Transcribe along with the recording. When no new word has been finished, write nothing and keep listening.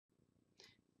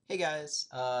Hey guys,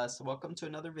 so welcome to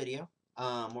another video.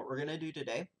 What we're going to do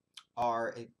today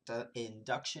are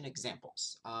induction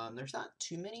examples. There's not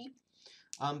too many,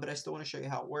 but I still want to show you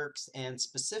how it works, and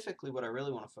specifically what I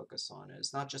really want to focus on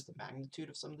is not just the magnitude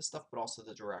of some of the stuff, but also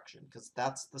the direction, because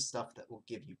that's the stuff that will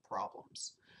give you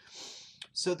problems.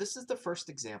 So this is the first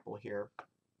example here,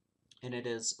 and it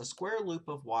is a square loop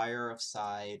of wire of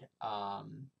side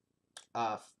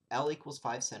L equals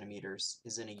 5 centimeters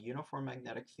is in a uniform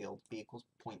magnetic field, B equals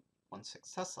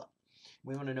 0.16 Tesla.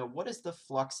 We want to know what is the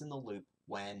flux in the loop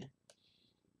when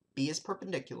B is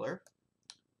perpendicular,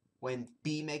 when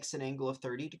B makes an angle of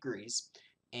 30 degrees,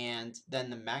 and then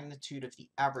the magnitude of the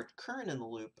average current in the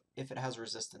loop if it has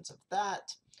resistance of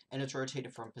that, and it's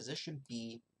rotated from position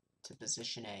B to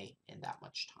position A in that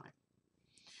much time.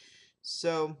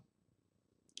 So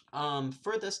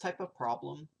for this type of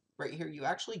problem, right here, you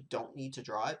actually don't need to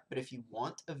draw it, but if you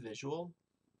want a visual,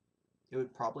 it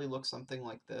would probably look something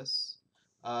like this.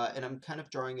 And I'm kind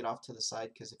of drawing it off to the side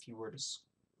because if you were to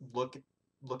look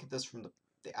at this from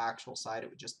the actual side, it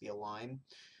would just be a line.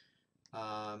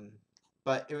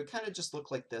 But it would kind of just look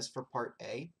like this for part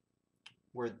A,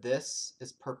 where this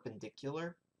is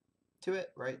perpendicular to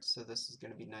it, right? So this is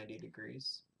going to be 90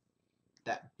 degrees.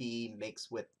 That B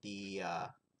makes with the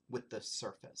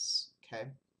surface, okay?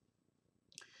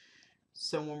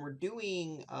 So when we're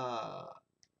doing,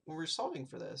 when we're solving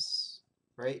for this,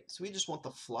 right, so we just want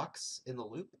the flux in the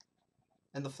loop,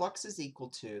 and the flux is equal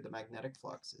to, the magnetic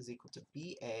flux is equal to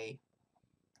BA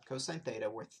cosine theta,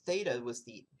 where theta was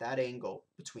that angle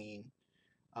between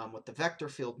what the vector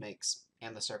field makes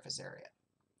and the surface area.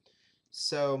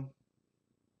 So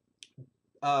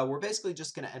we're basically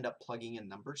just going to end up plugging in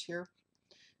numbers here.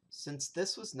 Since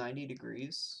this was 90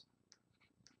 degrees,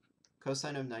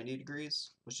 cosine of 90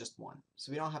 degrees was just 1.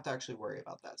 So we don't have to actually worry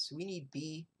about that. So we need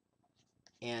B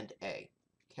and A.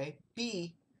 Okay,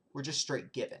 B, we're just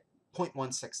straight given,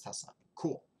 0.16 Tesla.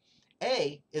 Cool.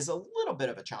 A is a little bit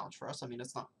of a challenge for us. I mean,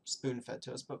 it's not spoon-fed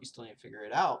to us, but we still need to figure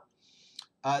it out.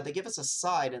 They give us a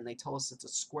side, and they tell us it's a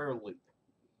square loop.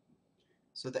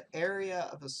 So the area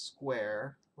of a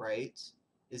square, right,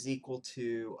 is equal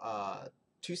to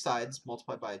two sides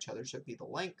multiplied by each other. So it'd be the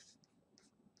length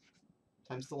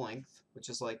times the length, which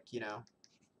is like, you know,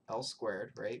 L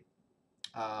squared, right?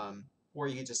 Or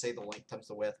you could just say the length times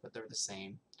the width, but they're the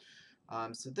same.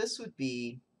 So this would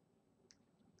be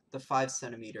the 5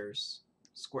 centimeters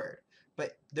squared.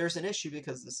 But there's an issue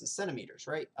because this is centimeters,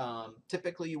 right?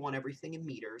 Typically you want everything in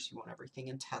meters, you want everything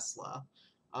in Tesla,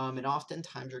 and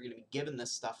oftentimes you're going to be given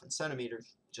this stuff in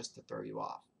centimeters just to throw you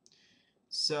off.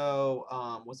 So,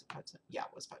 was it 5 centimeters? Yeah,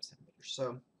 it was 5 centimeters.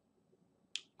 So,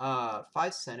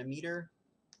 5 centimeter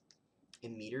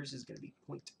in meters is going to be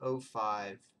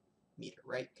 0.05 meter,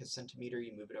 right? Because centimeter,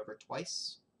 you move it over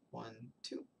twice. 1,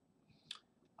 2.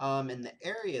 And the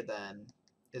area then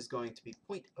is going to be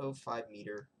 0.05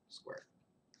 meter squared.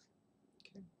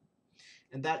 Okay.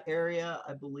 And that area,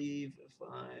 I believe, if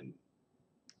I'm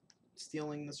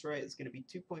stealing this right, is going to be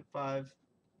 2.5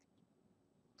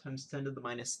 times 10 to the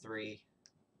minus 3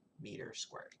 meters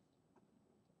squared.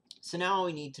 So now all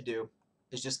we need to do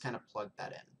is just kind of plug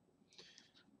that in.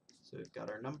 So we've got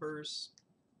our numbers.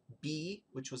 B,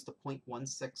 which was the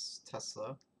 0.16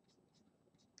 Tesla.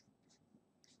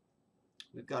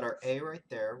 We've got our A right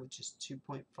there, which is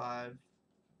 2.5 times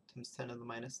 10 to the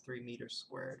minus 3 meters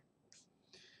squared.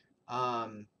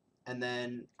 And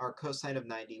then our cosine of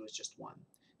 90 was just 1.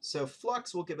 So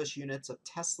flux will give us units of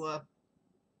Tesla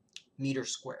meter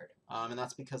squared. And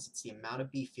that's because it's the amount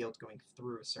of B field going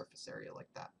through a surface area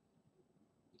like that.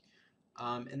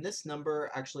 And this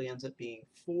number actually ends up being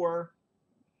 4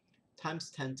 times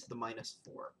 10 to the minus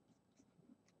 4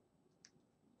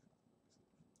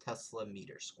 Tesla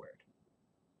meter squared.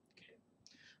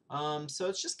 Okay. So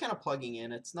it's just kind of plugging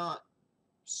in. It's not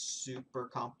super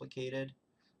complicated.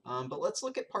 But let's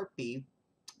look at part B.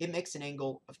 It makes an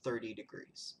angle of 30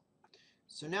 degrees.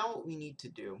 So now what we need to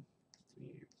do, we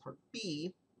need to do part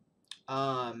B,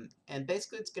 and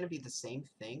basically it's going to be the same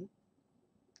thing,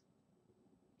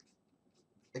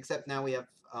 except now we have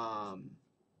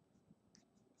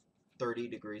 30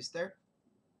 degrees there.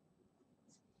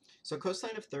 So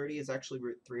cosine of 30 is actually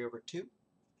root 3 over 2,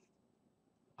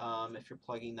 if you're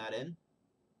plugging that in.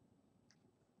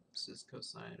 This is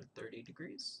cosine of 30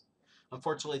 degrees.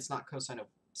 Unfortunately, it's not cosine of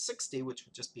 60, which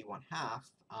would just be 1/2.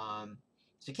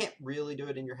 So you can't really do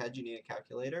it in your head. You need a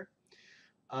calculator.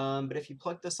 But if you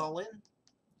plug this all in,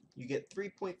 you get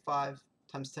 3.5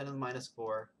 times 10 to the minus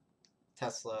 4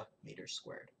 Tesla meters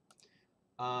squared.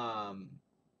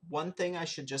 One thing I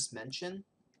should just mention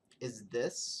is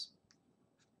this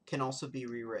can also be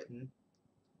rewritten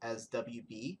as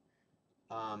WB.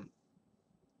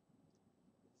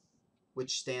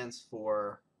 which stands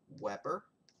for Weber,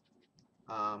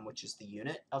 which is the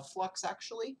unit of flux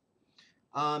actually.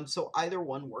 So either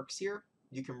one works here.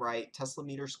 You can write Tesla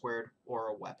meter squared or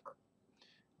a Weber.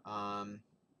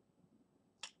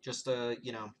 Just a,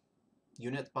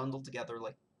 units bundled together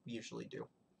like we usually do.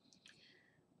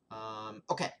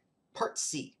 Okay, part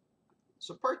C.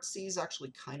 So part C is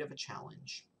actually kind of a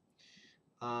challenge.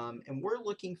 And we're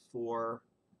looking for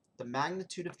the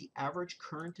magnitude of the average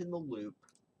current in the loop.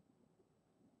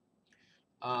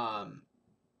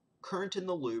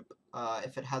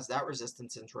 If it has that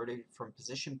resistance and it's rotated from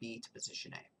position B to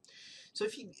position A. So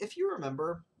if you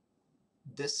remember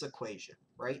this equation,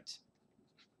 right?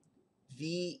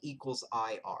 V equals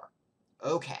IR.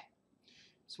 Okay.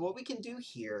 So what we can do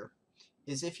here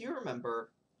is, if you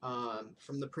remember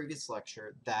from the previous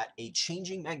lecture, that a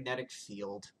changing magnetic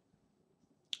field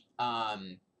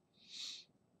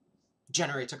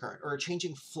generates a current, or a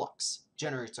changing flux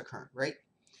generates a current, right?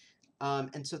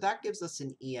 And so that gives us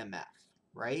an EMF,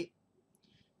 right?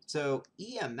 So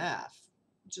EMF,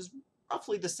 which is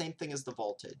roughly the same thing as the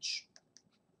voltage,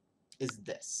 is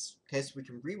this. Okay, so we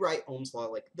can rewrite Ohm's law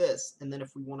like this, and then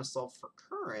if we want to solve for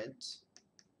current,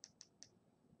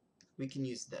 we can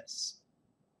use this.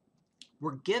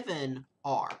 We're given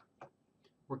R.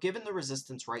 We're given the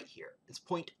resistance right here. It's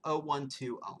 0.012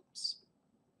 ohms.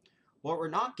 What we're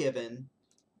not given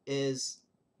is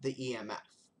the EMF.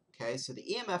 Okay, so the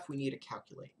EMF we need to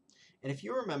calculate. And if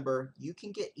you remember, you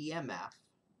can get EMF,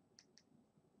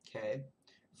 okay,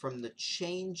 from the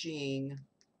changing,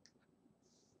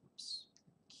 oops,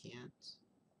 can't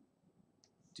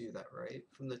do that right,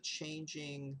 from the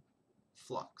changing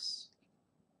flux,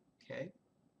 okay?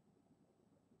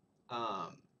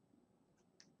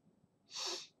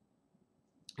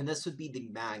 And this would be the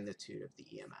magnitude of the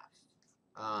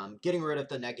EMF. Getting rid of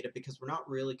the negative because we're not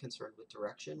really concerned with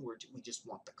direction, we just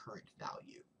want the current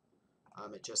value.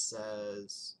 It just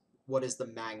says, what is the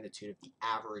magnitude of the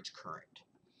average current?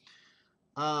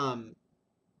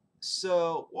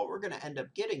 So what we're going to end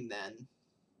up getting then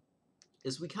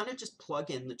is we kind of just plug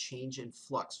in the change in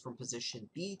flux from position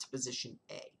B to position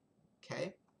A,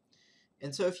 okay?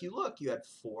 And so if you look, you had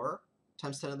 4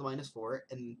 times 10 to the minus 4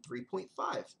 and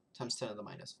 3.5 times 10 to the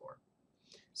minus 4.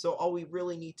 So all we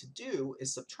really need to do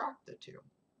is subtract the two.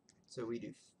 So we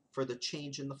do for the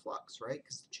change in the flux, right?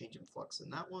 Because the change in flux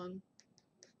in that one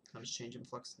times change in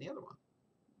flux in the other one.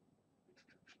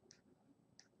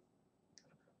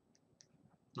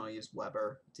 And I'll use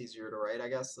Weber. It's easier to write, I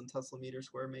guess, than Tesla meter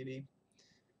square, maybe.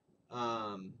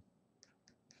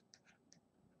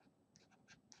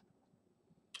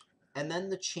 And then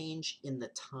the change in the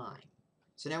time.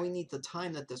 So now we need the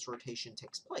time that this rotation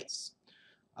takes place.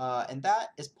 And that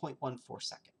is 0.14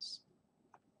 seconds.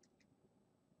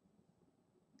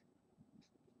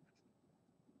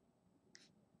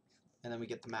 And then we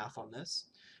get the math on this.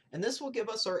 And this will give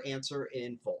us our answer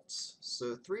in volts.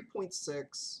 So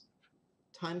 3.6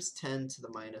 times 10 to the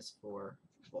minus 4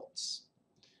 volts.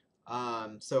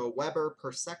 So a Weber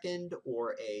per second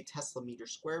or a Tesla meter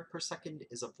squared per second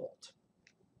is a volt.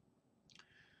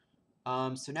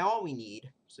 So now all we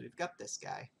need, so we've got this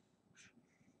guy.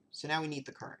 So now we need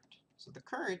the current. So the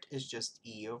current is just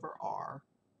E over R,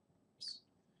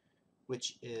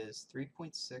 which is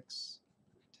 3.6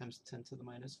 times 10 to the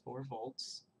minus 4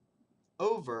 volts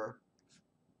over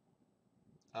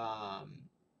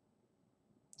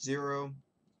 0.012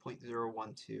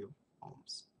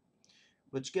 ohms,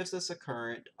 which gives us a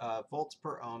current volts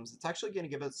per ohms. It's actually going to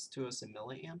give us in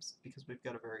milliamps because we've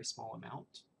got a very small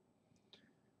amount.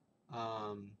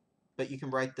 But you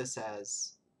can write this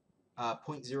as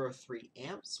 0.03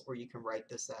 amps, or you can write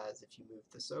this as, if you move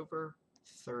this over,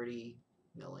 30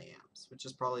 milliamps, which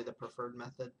is probably the preferred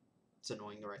method. It's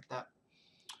annoying to write that.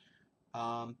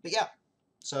 But yeah,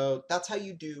 so that's how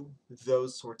you do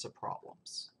those sorts of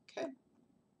problems. Okay.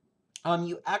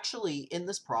 You actually, in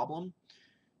this problem,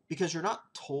 because you're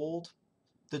not told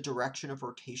the direction of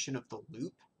rotation of the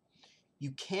loop,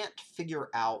 you can't figure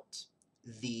out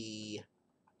the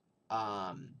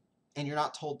and you're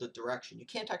not told the direction. You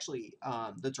can't actually,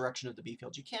 the direction of the B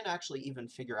field. You can't actually even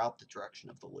figure out the direction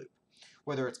of the loop,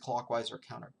 whether it's clockwise or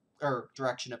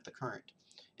direction of the current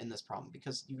in this problem,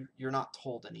 because you're not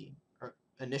told any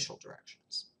initial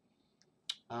directions.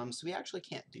 So we actually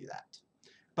can't do that.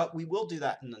 But we will do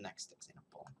that in the next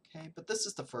example. Okay, but this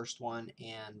is the first one,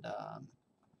 and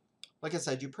like I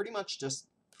said, you pretty much just,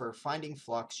 for finding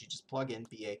flux, you just plug in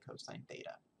BA cosine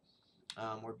theta,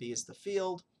 where B is the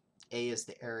field, A is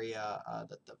the area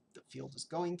that the field is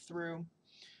going through,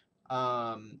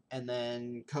 and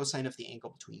then cosine of the angle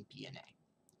between B and A.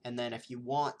 And then if you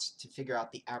want to figure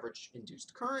out the average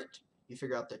induced current, you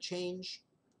figure out the change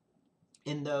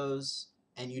in those,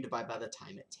 and you divide by the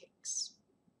time it takes.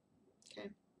 Okay?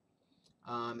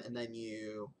 And then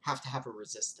you have to have a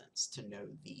resistance to know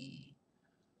the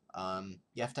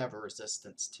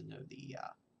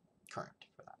current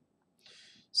for that.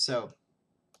 So,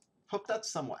 hope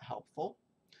that's somewhat helpful.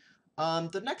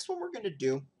 The next one we're going to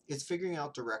do is figuring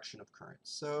out direction of current.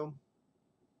 So,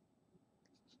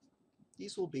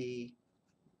 these will be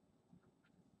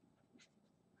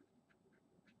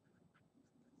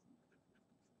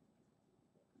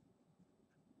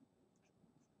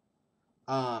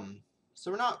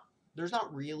so there's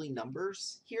not really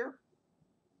numbers here,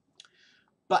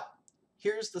 but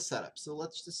here's the setup. So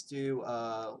let's just do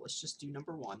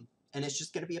number 1, and it's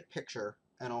just going to be a picture,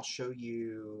 and I'll show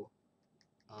you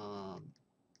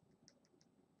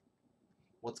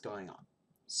what's going on.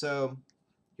 So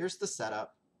here's the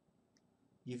setup.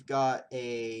 You've got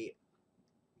a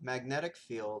magnetic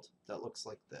field that looks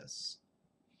like this,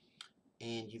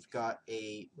 and you've got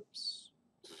a, oops,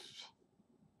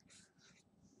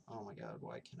 oh my god,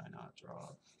 why can I not draw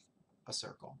a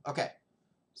circle? Okay,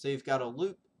 so you've got a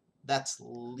loop that's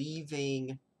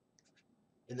leaving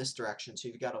in this direction, so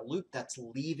you've got a loop that's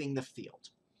leaving the field.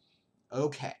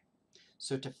 Okay,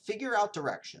 so to figure out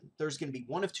direction, there's going to be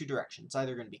one of two directions. It's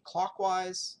either going to be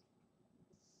clockwise,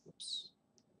 oops,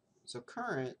 so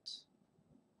current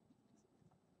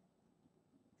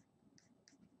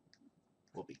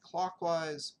will be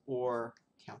clockwise or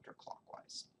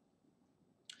counterclockwise.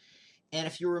 And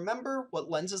if you remember what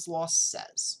Lenz's law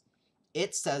says,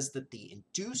 it says that the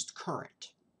induced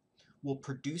current will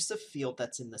produce a field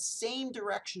that's in the same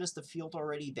direction as the field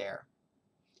already there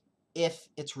if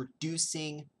it's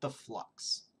reducing the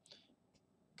flux.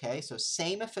 Okay, so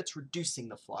same if it's reducing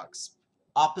the flux,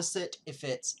 opposite if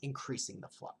it's increasing the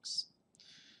flux.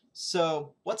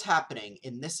 So what's happening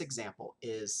in this example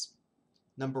is,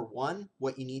 number 1,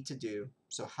 what you need to do,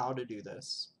 so how to do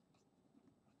this,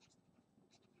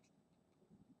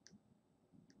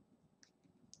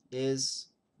 is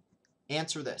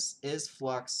answer this. Is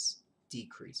flux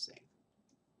decreasing?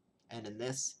 And in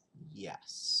this,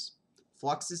 yes.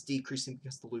 Flux is decreasing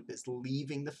because the loop is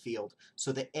leaving the field.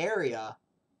 So the area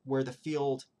where the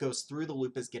field goes through the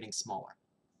loop is getting smaller.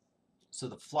 So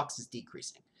the flux is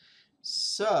decreasing.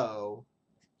 So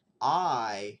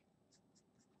I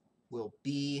will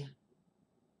be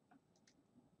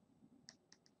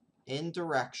in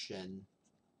direction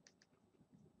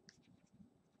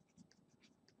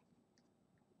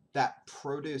that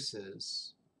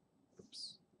produces,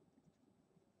 oops,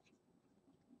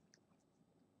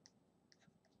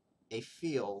 a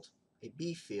field, a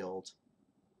B field.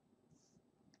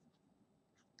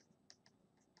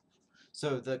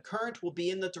 So the current will be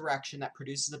in the direction that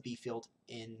produces a B field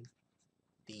in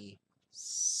the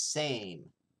same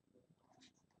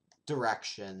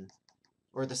direction,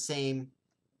 or the same,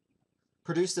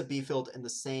 produce a B field in the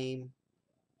same,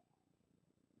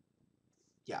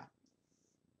 yeah,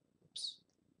 oops,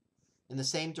 in the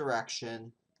same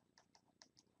direction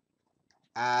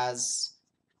as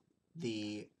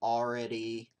the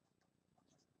already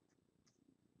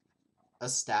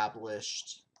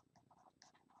established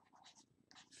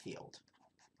field.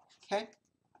 Okay?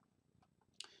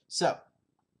 So,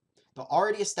 the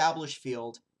already established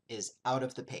field is out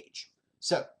of the page.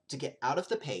 So, to get out of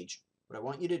the page, what I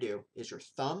want you to do is your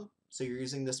thumb, so you're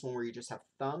using this one where you just have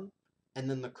thumb, and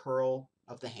then the curl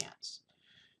of the hands.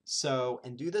 So,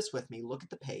 and do this with me, look at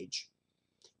the page.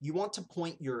 You want to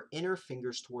point your inner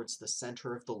fingers towards the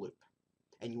center of the loop,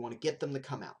 and you want to get them to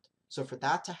come out. So for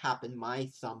that to happen, my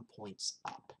thumb points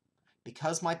up.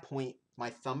 Because my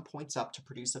thumb points up to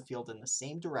produce a field in the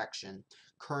same direction,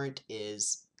 current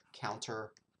is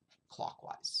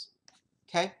counterclockwise.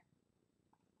 Okay?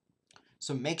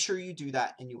 So make sure you do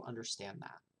that and you understand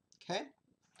that. Okay?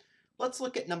 Let's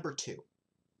look at number 2.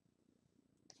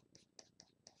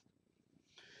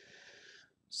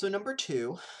 So number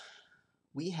 2,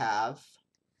 we have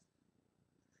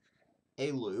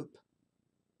a loop,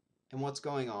 and what's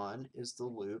going on is the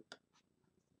loop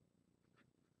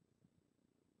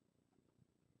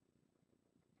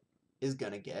is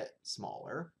going to get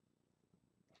smaller.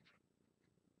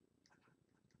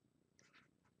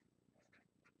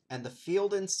 And the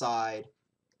field inside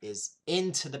is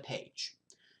into the page.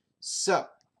 So,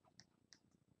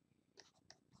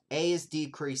 A is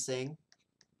decreasing,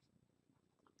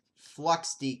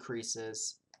 flux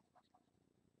decreases,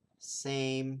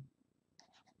 same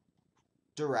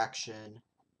direction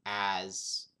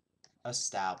as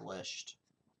established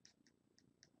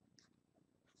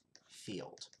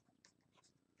field.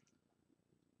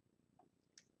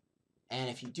 And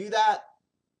if you do that,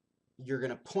 you're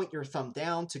going to point your thumb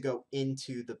down to go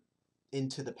into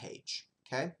the page,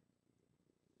 okay?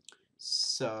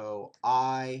 So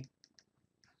I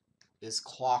is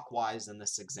clockwise in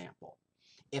this example.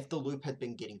 If the loop had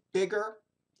been getting bigger,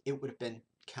 it would have been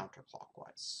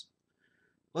counterclockwise.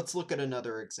 Let's look at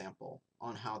another example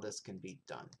on how this can be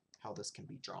done, how this can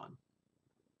be drawn.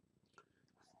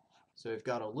 So we've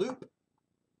got a loop.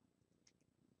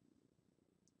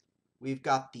 We've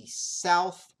got the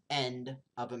south end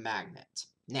of a magnet.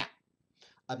 Now,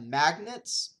 a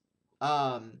magnet's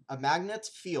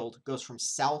field goes from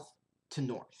south to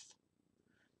north.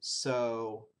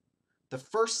 So the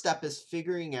first step is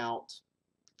figuring out,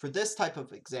 for this type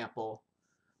of example,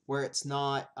 where it's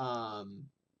not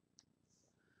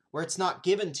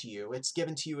given to you, it's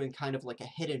given to you in kind of like a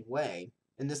hidden way.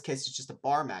 In this case, it's just a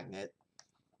bar magnet.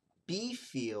 B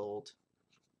field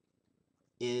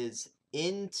is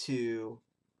into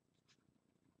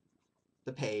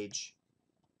the page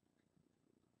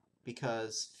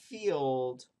because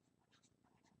field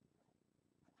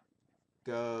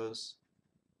goes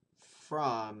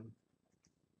from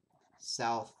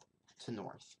south to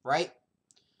north, right?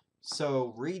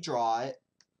 So redraw it,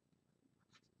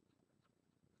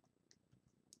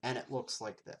 and it looks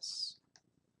like this.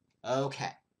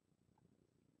 Okay.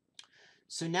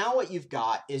 So now what you've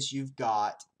got is you've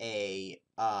got a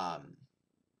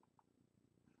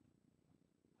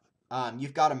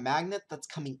magnet that's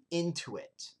coming into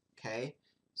it. Okay,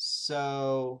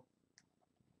 so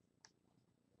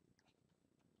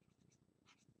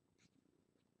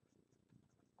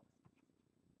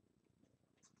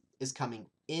is coming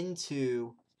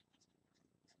into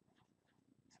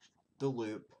the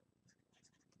loop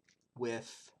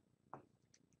with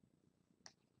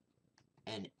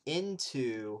an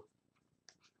into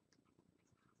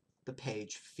the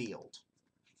page field.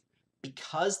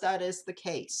 Because that is the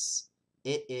case,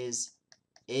 it is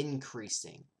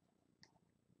increasing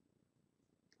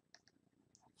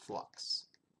flux.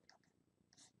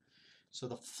 So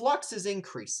the flux is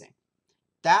increasing.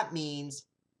 That means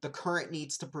the current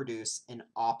needs to produce an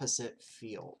opposite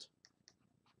field.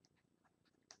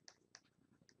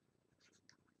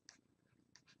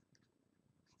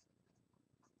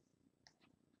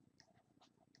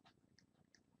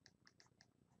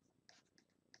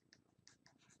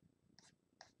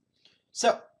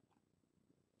 So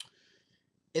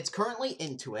it's currently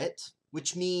into it,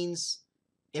 which means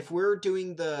if we're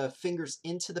doing the fingers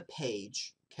into the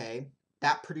page, okay,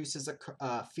 that produces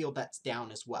a field that's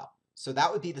down as well. So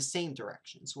that would be the same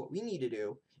direction. So what we need to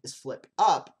do is flip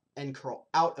up and curl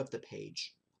out of the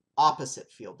page,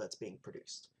 opposite field that's being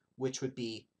produced, which would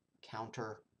be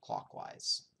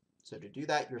counterclockwise. So to do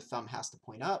that, your thumb has to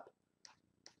point up,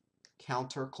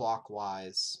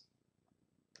 counterclockwise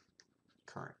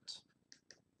current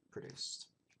produced.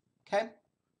 Okay?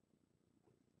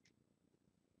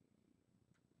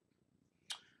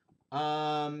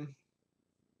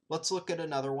 Let's look at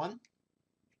another one.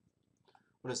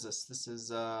 What is this? This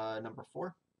is number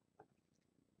 4.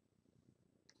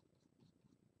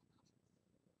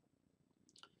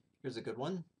 Here's a good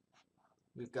one.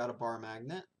 We've got a bar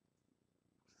magnet.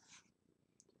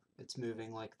 It's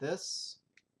moving like this.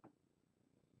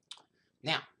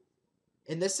 Now,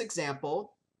 in this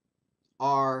example,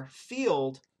 our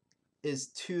field is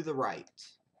to the right,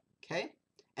 okay?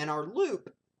 And our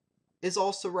loop is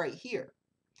also right here.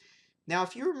 Now,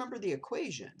 if you remember the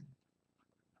equation,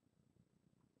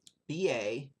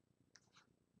 BA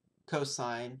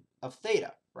cosine of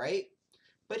theta, right?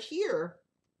 But here,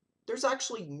 there's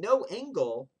actually no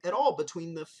angle at all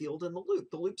between the field and the loop.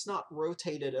 The loop's not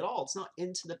rotated at all. It's not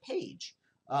into the page.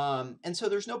 And so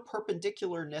there's no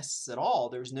perpendicularness at all.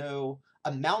 There's no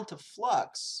amount of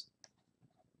flux.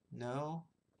 No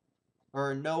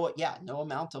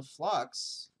amount of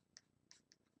flux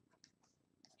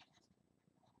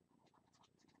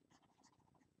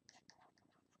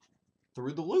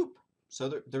through the loop.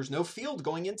 So there's no field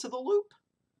going into the loop.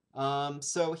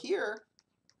 So here,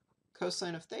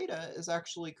 cosine of theta is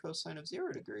actually cosine of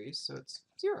 0 degrees, so it's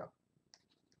 0.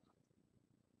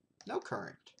 No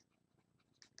current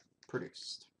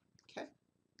produced, okay?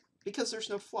 Because there's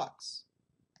no flux.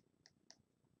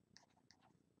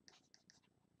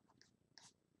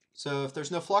 So if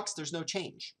there's no flux, there's no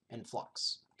change in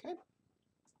flux, okay?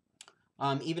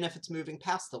 Even if it's moving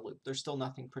past the loop, there's still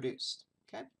nothing produced,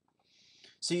 okay?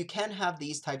 So you can have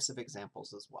these types of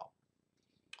examples as well.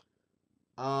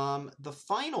 The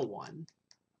final one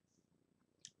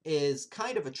is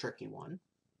kind of a tricky one.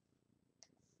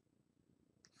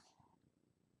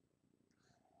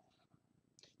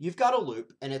 You've got a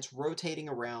loop, and it's rotating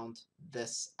around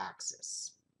this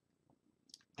axis.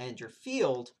 and your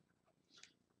field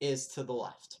is to the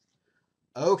left.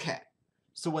 Okay,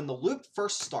 so when the loop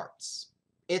first starts,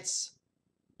 it's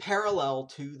parallel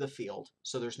to the field,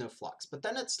 so there's no flux. But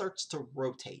then it starts to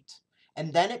rotate,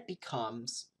 and then it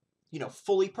becomes,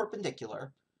 fully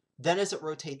perpendicular. Then as it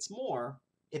rotates more,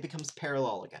 it becomes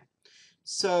parallel again.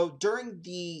 So during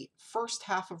the first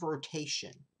half of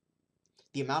rotation,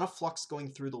 the amount of flux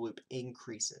going through the loop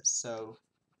increases. So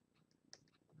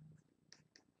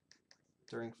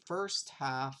during first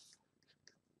half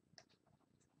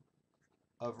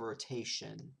of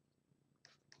rotation,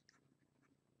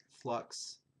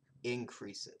 flux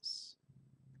increases.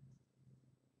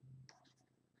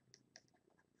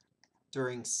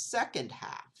 During second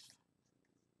half,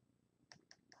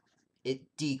 it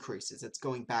decreases. It's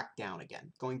going back down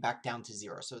again, going back down to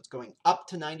 0. So it's going up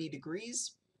to 90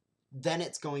 degrees, then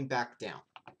it's going back down.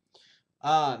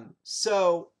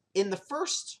 So in the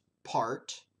first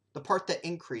part, the part that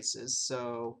increases,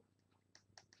 so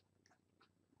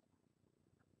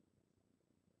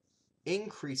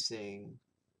increasing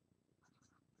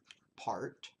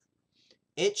part,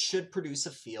 it should produce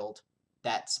a field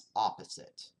that's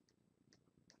opposite.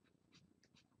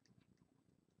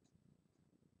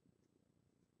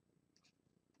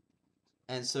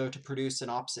 And so to produce an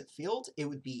opposite field, it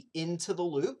would be into the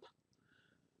loop.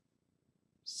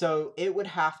 So it would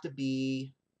have to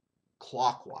be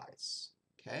clockwise,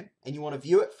 okay? And you want to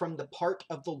view it from the part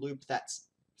of the loop that's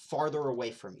farther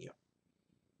away from you,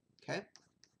 okay?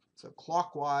 So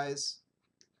clockwise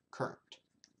current.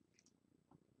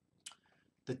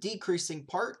 The decreasing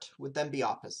part would then be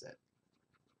opposite.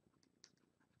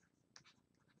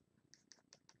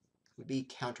 Would be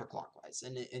counterclockwise.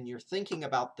 And you're thinking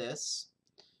about this,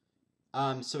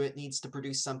 so it needs to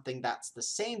produce something that's the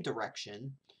same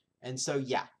direction. And so,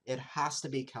 yeah, it has to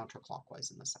be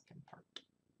counterclockwise in the second part.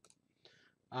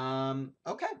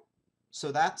 Okay,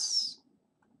 so that's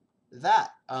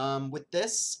that. With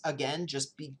this, again,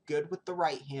 just be good with the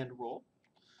right-hand rule.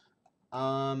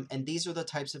 And these are the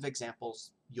types of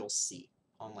examples you'll see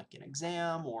on like an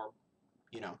exam or,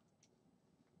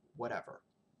 whatever.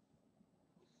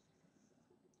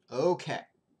 Okay.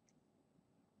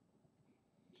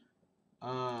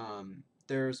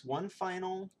 There's one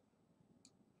final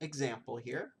example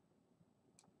here.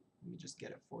 Let me just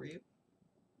get it for you.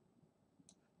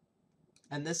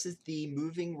 And this is the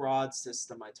moving rod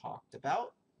system I talked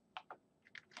about.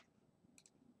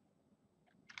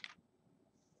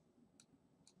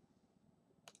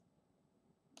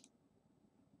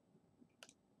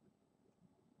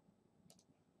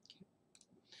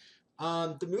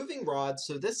 The moving rod,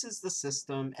 so this is the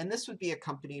system, and this would be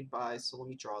accompanied by, so let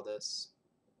me draw this.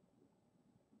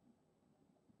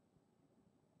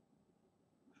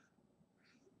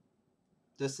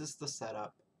 This is the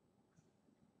setup.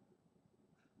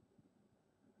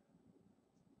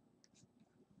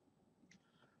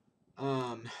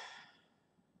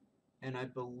 And I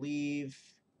believe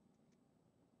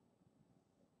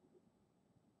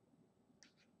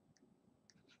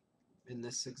in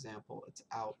this example, it's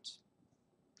out.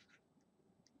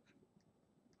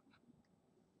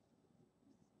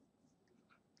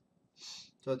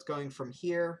 So it's going from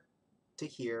here to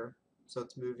here, so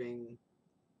it's moving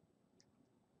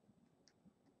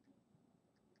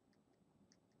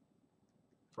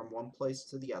from one place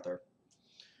to the other.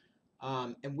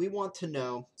 And we want to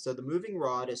know, so the moving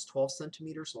rod is 12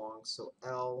 centimeters long, so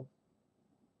L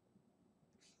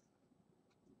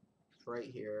is right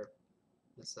here.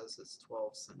 It says it's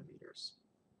 12 centimeters,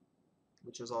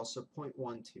 which is also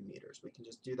 0.12 meters. We can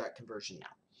just do that conversion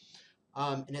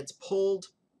now. And it's pulled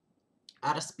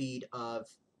at a speed of,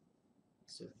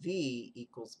 so V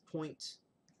equals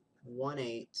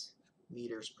 0.18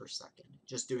 meters per second,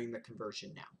 just doing the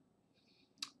conversion now.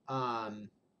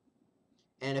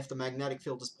 And if the magnetic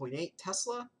field is 0.8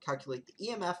 Tesla, calculate the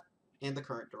EMF and the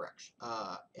current direction,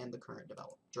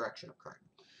 direction of current.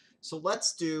 So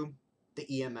let's do the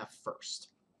EMF first.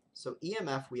 So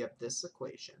EMF, we have this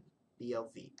equation,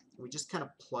 BLV. We just kind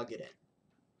of plug it in.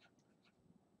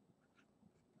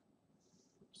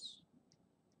 Oops.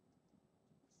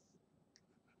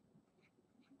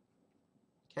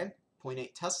 Okay,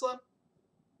 0.8 Tesla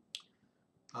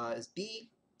is B.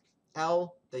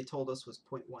 L, they told us, was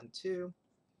 0.12.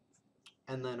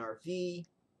 And then our V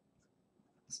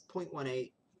is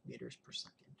 0.18 meters per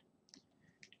second.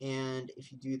 And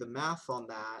if you do the math on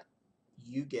that,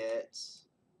 you get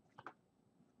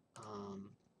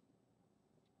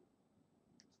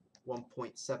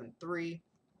 1.73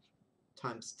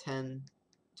 times 10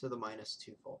 to the minus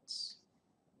 2 volts.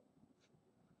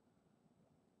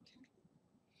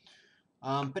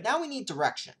 But now we need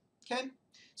direction, okay?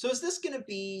 So is this going to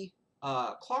be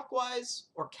clockwise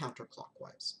or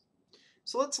counterclockwise?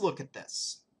 So let's look at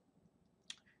this.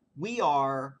 We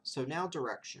are, so now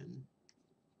direction.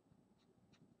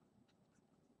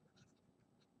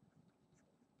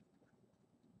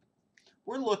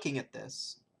 We're looking at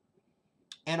this.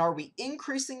 And are we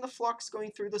increasing the flux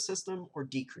going through the system or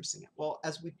decreasing it? Well,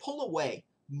 as we pull away,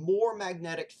 more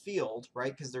magnetic field,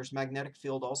 right? Because there's magnetic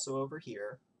field also over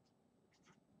here,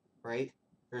 right?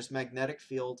 There's magnetic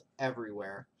field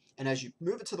everywhere. And as you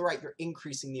move it to the right, you're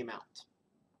increasing the amount.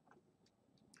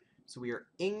 So we are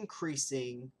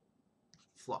increasing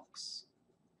flux,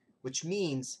 which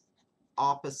means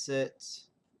opposite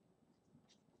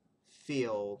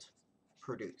field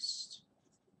produced.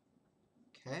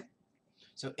 Okay?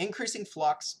 So increasing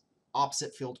flux,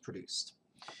 opposite field produced.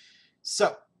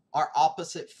 So our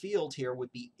opposite field here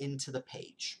would be into the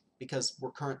page because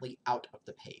we're currently out of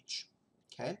the page.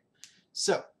 Okay?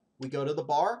 So we go to the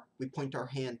bar, we point our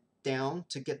hand down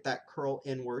to get that curl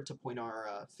inward to point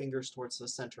our fingers towards the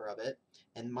center of it,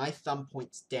 and my thumb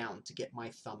points down to get my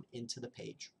thumb into the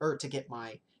page, or to get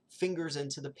my fingers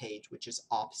into the page, which is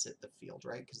opposite the field,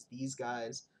 right? Because these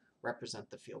guys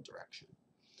represent the field direction,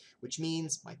 which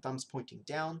means my thumb's pointing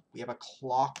down. We have a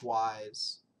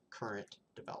clockwise current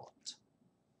developed.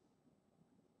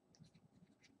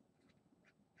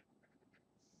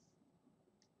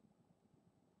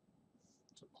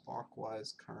 So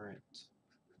clockwise current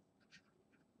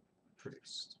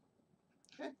produced.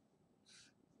 Okay.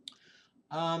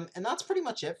 And that's pretty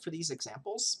much it for these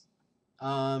examples.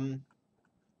 Yeah.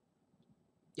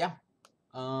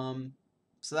 So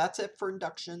that's it for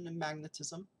induction and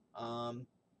magnetism.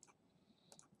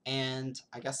 And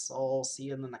I guess I'll see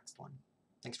you in the next one.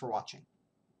 Thanks for watching.